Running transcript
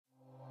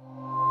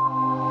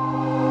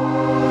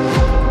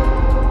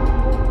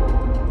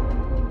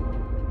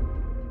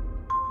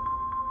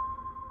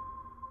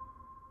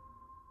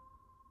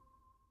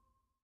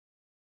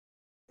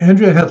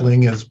Andrea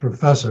Hetling is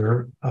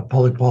professor of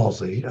public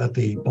policy at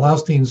the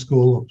Bloustein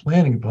School of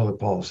Planning and Public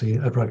Policy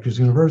at Rutgers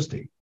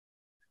University.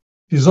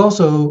 She's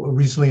also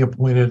recently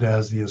appointed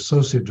as the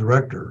associate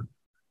director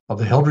of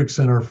the Heldrich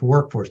Center for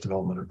Workforce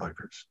Development at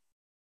Rutgers.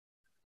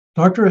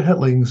 Dr.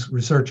 Hetling's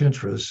research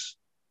interests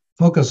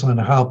focus on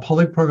how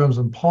public programs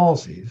and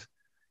policies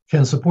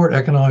can support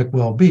economic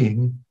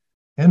well-being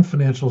and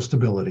financial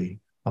stability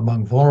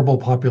among vulnerable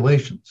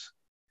populations,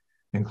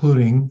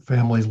 including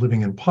families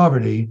living in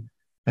poverty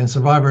and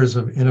survivors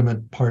of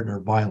intimate partner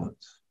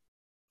violence.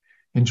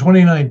 In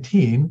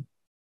 2019,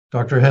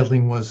 Dr.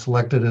 Hetling was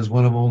selected as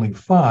one of only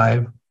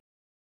 5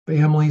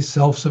 Family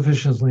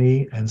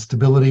Self-Sufficiency and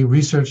Stability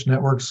Research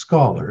Network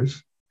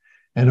scholars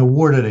and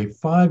awarded a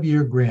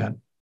 5-year grant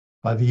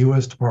by the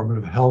U.S. Department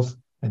of Health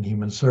and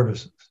Human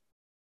Services.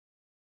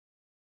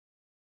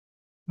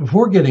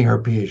 Before getting her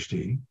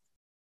PhD,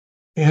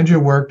 Andrea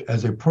worked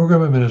as a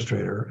program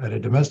administrator at a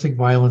domestic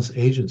violence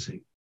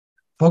agency,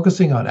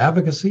 focusing on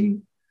advocacy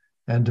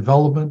and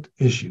development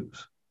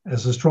issues.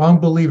 As a strong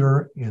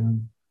believer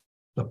in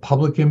the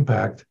public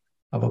impact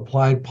of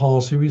applied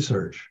policy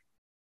research,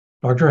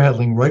 Dr.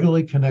 Hetling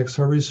regularly connects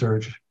her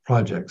research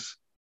projects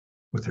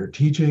with her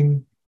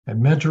teaching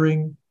and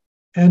mentoring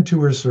and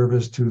to her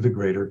service to the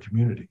greater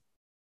community.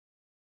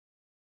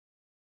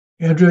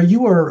 Andrea,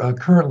 you are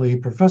currently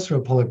professor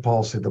of public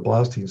policy at the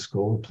Bloustein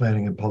School of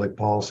Planning and Public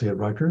Policy at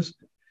Rutgers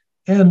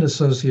and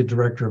associate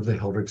director of the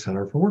Heldrich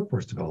Center for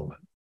Workforce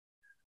Development.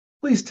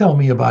 Please tell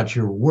me about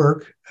your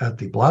work at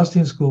the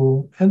Bloustein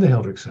School and the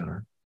Heldrich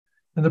Center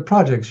and the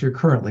projects you're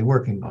currently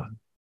working on.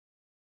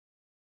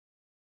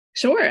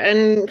 Sure.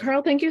 And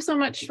Carl, thank you so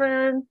much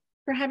for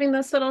having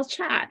this little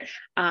chat.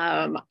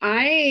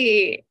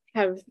 I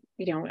have,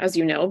 as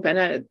you know, been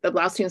at the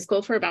Bloustein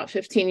School for about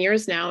 15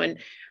 years now. And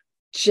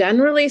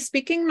generally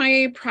speaking,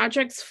 my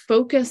projects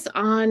focus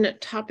on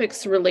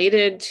topics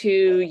related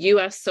to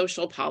U.S.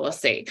 social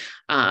policy,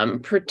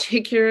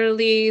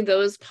 particularly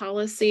those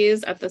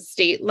policies at the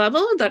state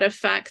level that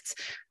affect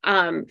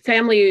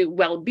family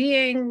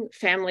well-being,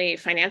 family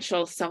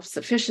financial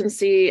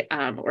self-sufficiency,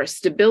 or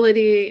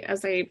stability,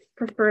 as I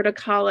prefer to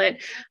call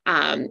it.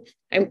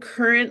 I'm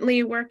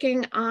currently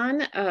working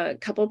on a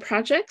couple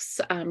projects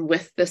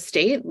with the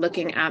state,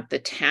 looking at the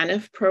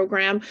TANF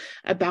program,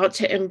 about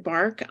to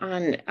embark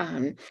on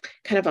kind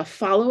of a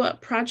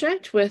follow-up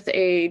project with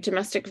a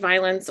domestic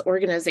violence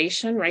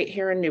organization right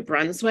here in New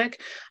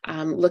Brunswick,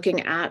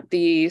 looking at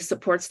the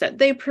supports that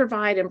they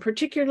provide, and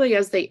particularly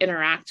as they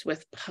interact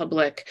with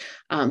public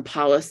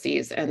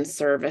policies and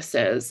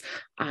services.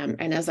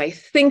 And as I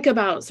think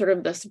about sort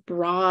of this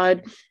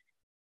broad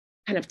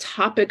kind of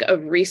topic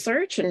of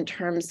research in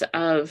terms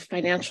of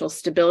financial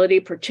stability,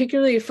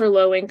 particularly for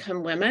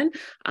low-income women,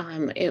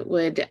 it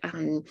would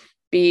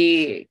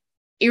be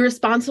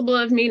irresponsible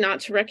of me not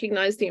to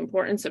recognize the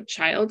importance of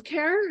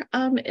childcare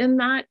in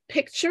that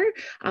picture.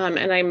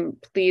 And I'm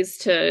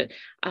pleased to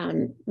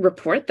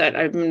report that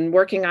I've been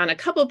working on a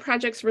couple of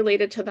projects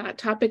related to that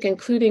topic,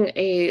 including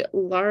a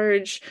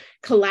large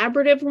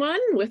collaborative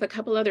one with a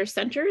couple other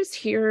centers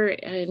here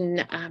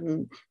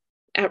in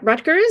at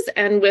Rutgers,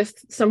 and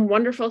with some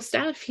wonderful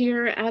staff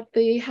here at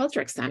the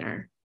Heldrich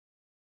Center.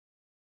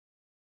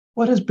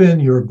 What has been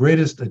your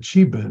greatest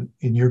achievement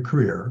in your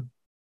career,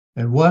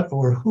 and what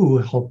or who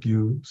helped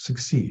you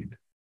succeed?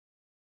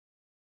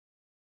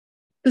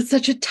 That's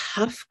such a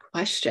tough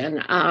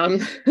question.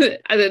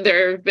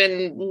 There have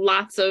been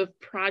lots of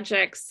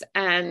projects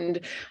and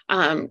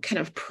kind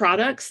of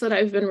products that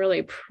I've been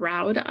really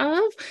proud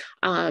of.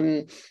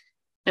 And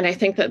I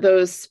think that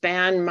those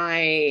span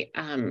my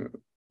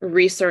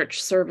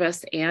research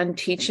service and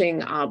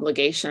teaching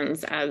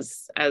obligations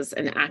as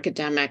an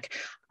academic.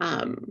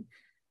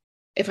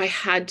 If I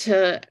had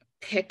to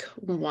pick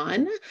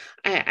one,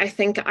 I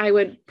think I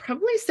would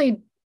probably say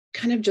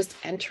kind of just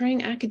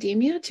entering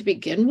academia to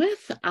begin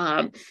with.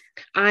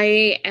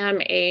 I am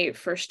a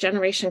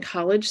first-generation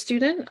college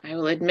student. I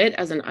will admit,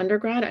 as an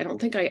undergrad, I don't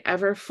think I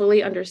ever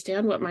fully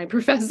understand what my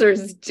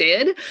professors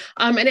did,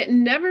 and it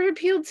never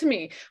appealed to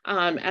me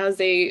as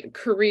a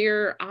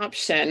career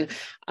option.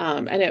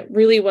 And it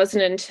really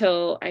wasn't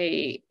until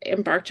I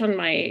embarked on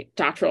my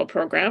doctoral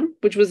program,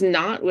 which was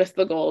not with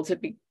the goal to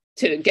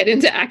get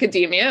into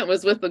academia. It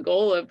was with the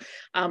goal of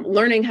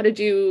learning how to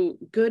do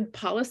good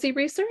policy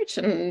research,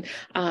 and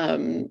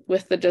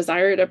with the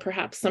desire to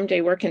perhaps someday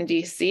work in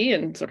DC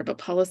and sort of a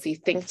policy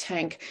think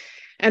tank.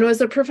 And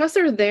was a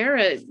professor there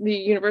at the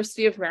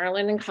University of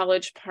Maryland in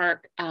College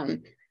Park that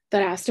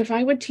asked if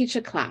I would teach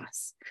a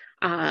class.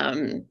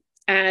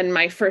 And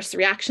my first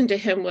reaction to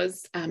him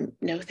was,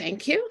 no,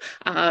 thank you.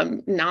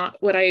 Not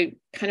what I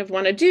kind of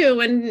want to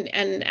do.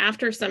 And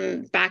after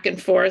some back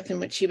and forth in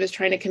which he was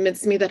trying to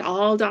convince me that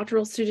all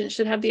doctoral students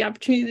should have the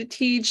opportunity to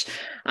teach,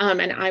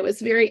 and I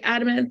was very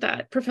adamant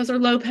that Professor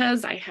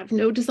Lopez, I have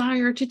no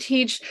desire to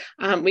teach.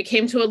 We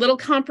came to a little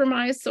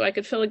compromise so I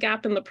could fill a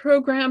gap in the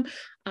program.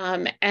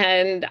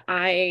 And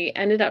I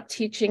ended up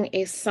teaching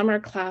a summer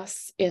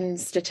class in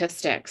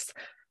statistics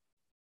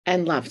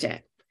and loved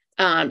it.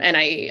 And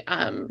I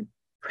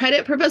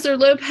credit Professor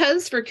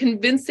Lopez for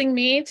convincing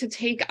me to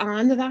take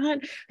on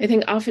that. I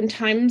think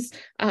oftentimes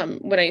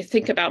when I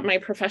think about my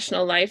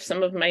professional life,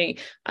 some of my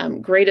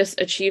greatest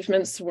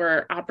achievements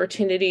were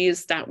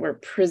opportunities that were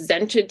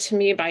presented to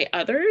me by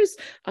others,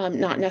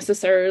 not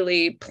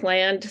necessarily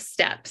planned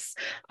steps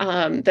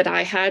that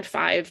I had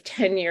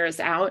 5-10 years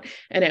out.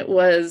 And it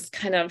was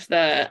kind of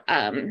the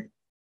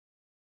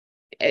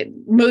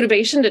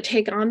motivation to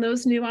take on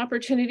those new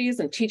opportunities,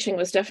 and teaching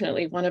was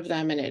definitely one of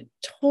them. And it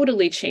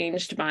totally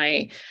changed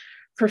my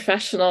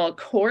professional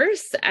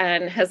course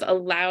and has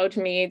allowed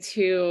me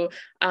to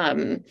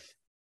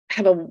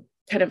have a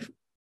kind of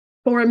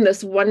form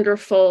this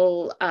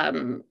wonderful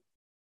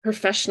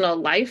professional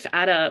life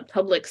at a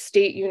public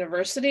state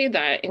university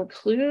that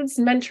includes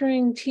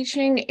mentoring,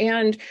 teaching,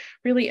 and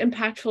really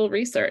impactful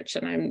research.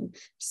 And I'm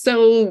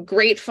so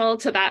grateful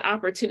to that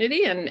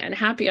opportunity and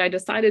happy I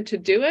decided to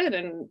do it,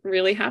 and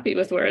really happy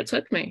with where it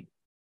took me.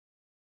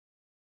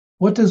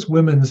 What does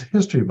Women's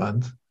History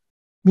Month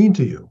mean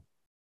to you?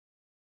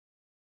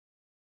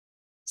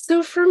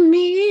 So for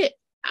me,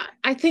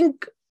 I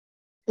think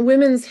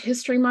Women's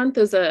History Month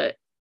is a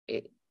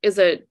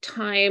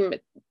time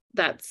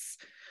that's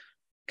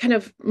kind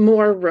of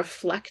more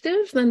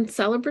reflective than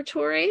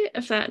celebratory,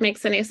 if that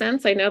makes any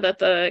sense. I know that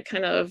the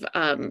kind of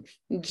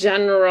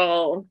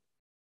general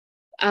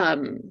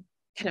kind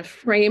of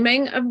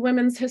framing of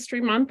Women's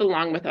History Month,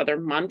 along with other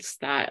months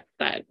that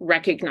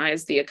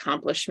recognize the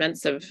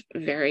accomplishments of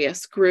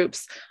various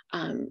groups,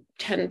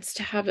 tends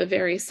to have a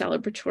very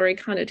celebratory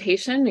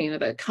connotation. You know,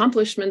 the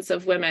accomplishments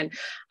of women.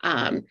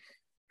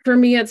 For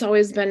me, it's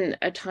always been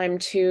a time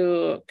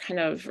to kind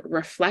of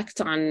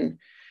reflect on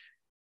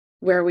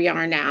where we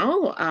are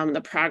now,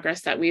 the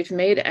progress that we've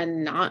made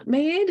and not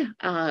made.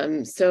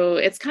 So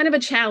it's kind of a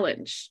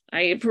challenge.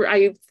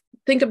 I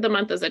think of the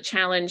month as a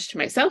challenge to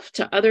myself,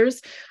 to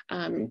others,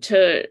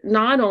 to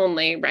not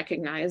only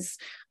recognize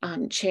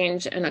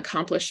change and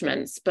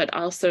accomplishments, but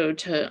also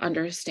to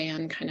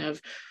understand kind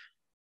of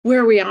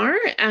where we are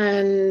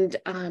and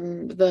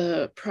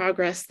the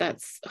progress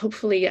that's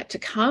hopefully yet to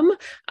come,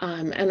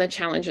 and the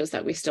challenges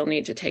that we still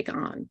need to take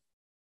on.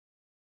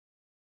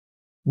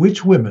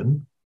 Which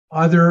women,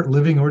 either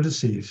living or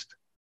deceased,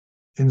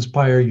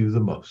 inspire you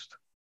the most?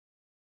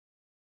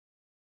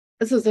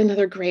 This is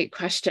another great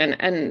question,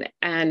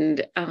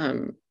 and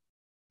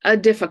a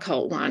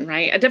difficult one,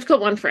 right? A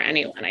difficult one for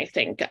anyone. I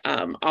think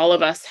all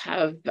of us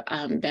have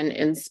been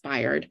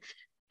inspired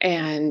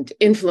and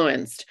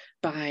influenced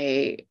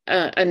by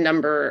a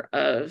number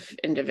of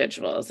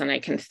individuals, and I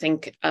can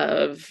think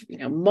of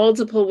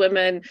multiple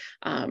women.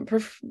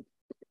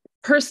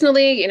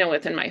 Personally,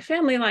 within my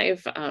family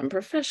life,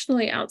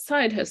 professionally,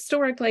 outside,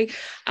 historically,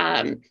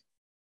 given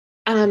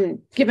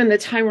the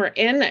time we're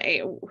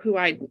in, who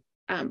I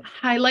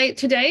highlight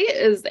today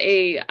is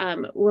a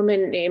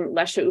woman named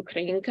Lesha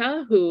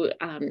Ukrainka, who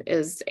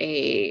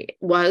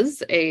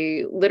was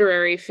a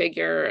literary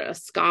figure, a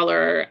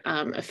scholar,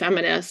 a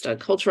feminist, a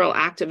cultural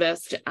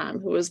activist,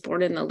 who was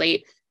born in the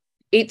late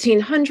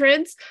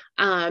 1800s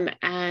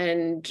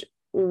and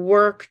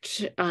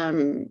worked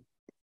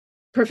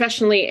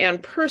professionally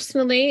and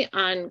personally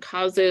on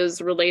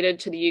causes related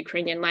to the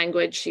Ukrainian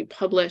language. She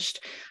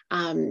published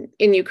in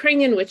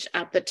Ukrainian, which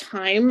at the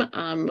time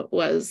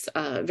was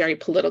a very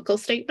political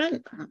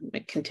statement.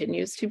 It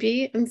continues to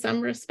be in some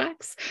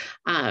respects.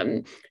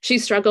 She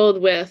struggled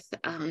with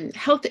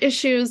health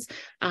issues.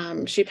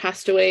 She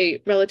passed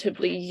away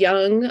relatively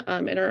young,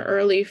 in her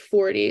early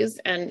 40s,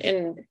 and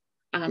in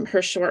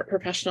her short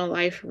professional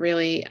life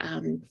really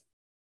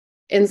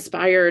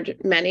inspired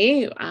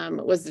many,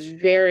 was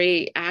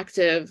very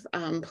active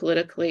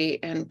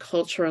politically and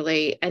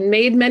culturally, and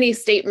made many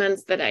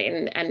statements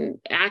and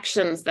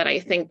actions that I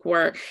think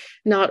were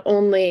not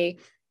only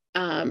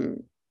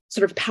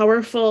sort of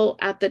powerful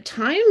at the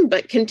time,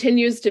 but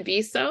continues to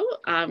be so.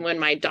 When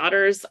my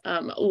daughters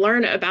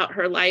learn about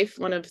her life,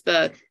 one of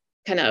the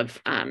kind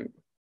of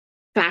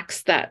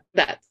facts that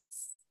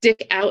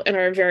stick out and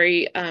are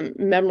very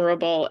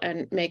memorable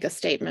and make a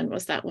statement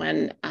was that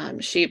when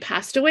she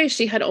passed away,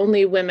 she had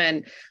only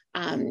women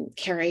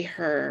carry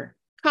her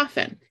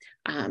coffin,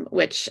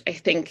 which I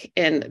think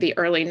in the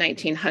early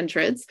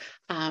 1900s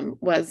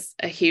was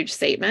a huge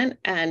statement.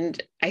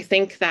 And I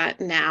think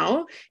that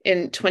now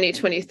in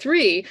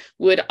 2023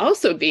 would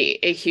also be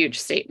a huge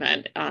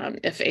statement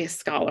if a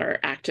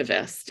scholar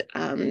activist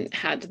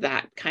had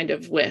that kind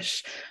of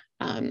wish.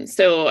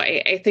 So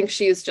I think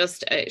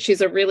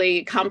she's a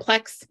really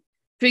complex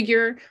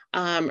figure,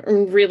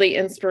 really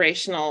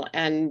inspirational,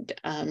 and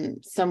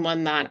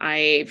someone that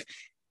I've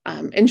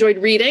enjoyed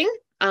reading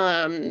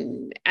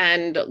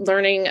and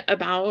learning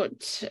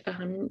about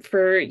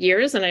for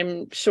years. And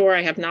I'm sure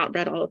I have not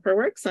read all of her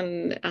works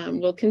and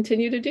will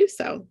continue to do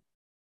so.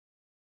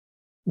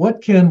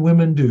 What can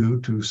women do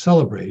to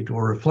celebrate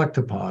or reflect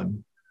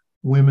upon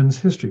Women's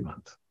History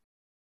Month?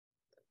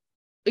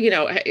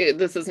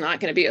 This is not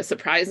going to be a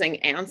surprising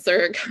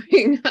answer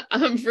coming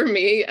for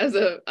me as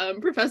a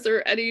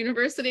professor at a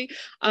university.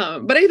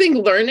 But I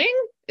think learning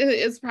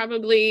is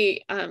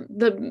probably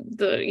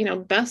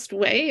the best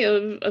way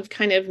of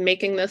kind of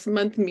making this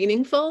month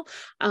meaningful.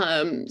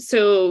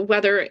 So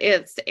whether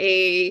it's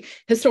a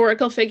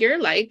historical figure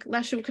like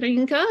Lesha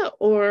Ukrainka,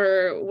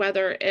 or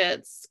whether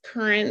it's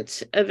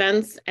current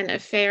events and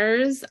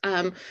affairs,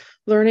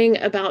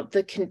 learning about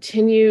the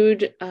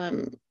continued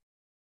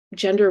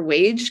gender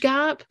wage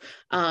gap,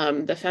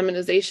 the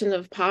feminization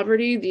of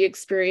poverty, the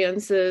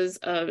experiences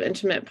of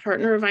intimate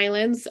partner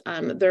violence.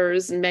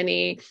 There's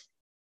many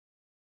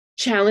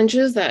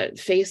challenges that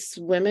face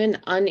women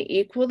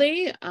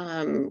unequally.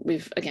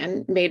 We've,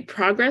 again, made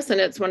progress,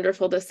 and it's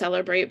wonderful to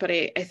celebrate, but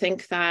I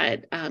think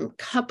that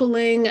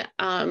coupling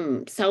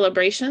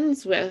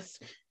celebrations with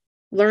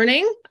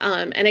learning,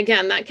 and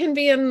again, that can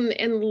be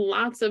in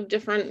lots of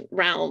different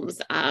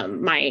realms.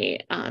 My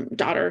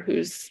daughter,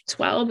 who's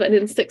 12 and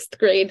in 6th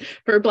grade,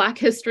 for Black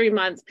History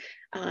Month,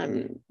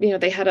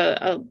 they had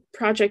a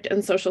project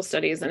in social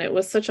studies, and it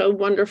was such a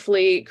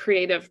wonderfully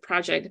creative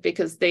project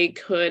because they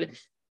could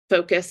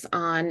focus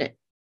on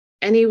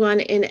anyone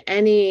in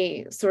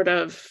any sort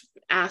of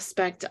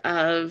aspect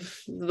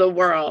of the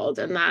world,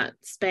 and that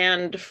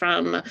spanned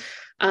from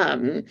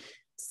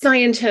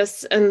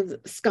scientists and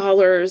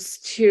scholars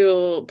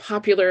to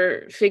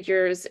popular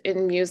figures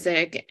in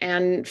music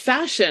and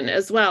fashion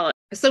as well.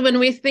 So when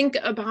we think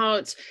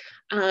about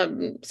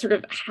sort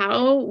of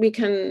how we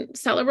can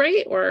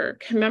celebrate or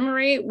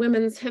commemorate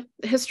Women's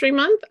History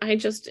Month, I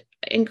just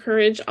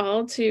encourage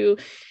all to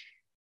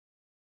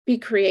be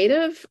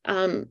creative,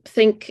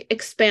 think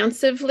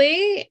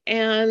expansively,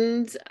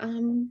 and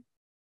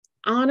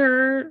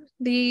honor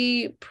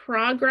the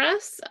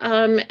progress,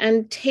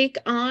 and take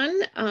on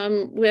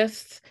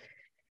with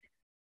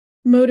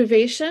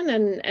motivation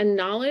and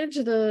knowledge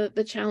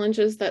the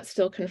challenges that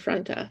still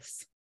confront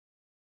us.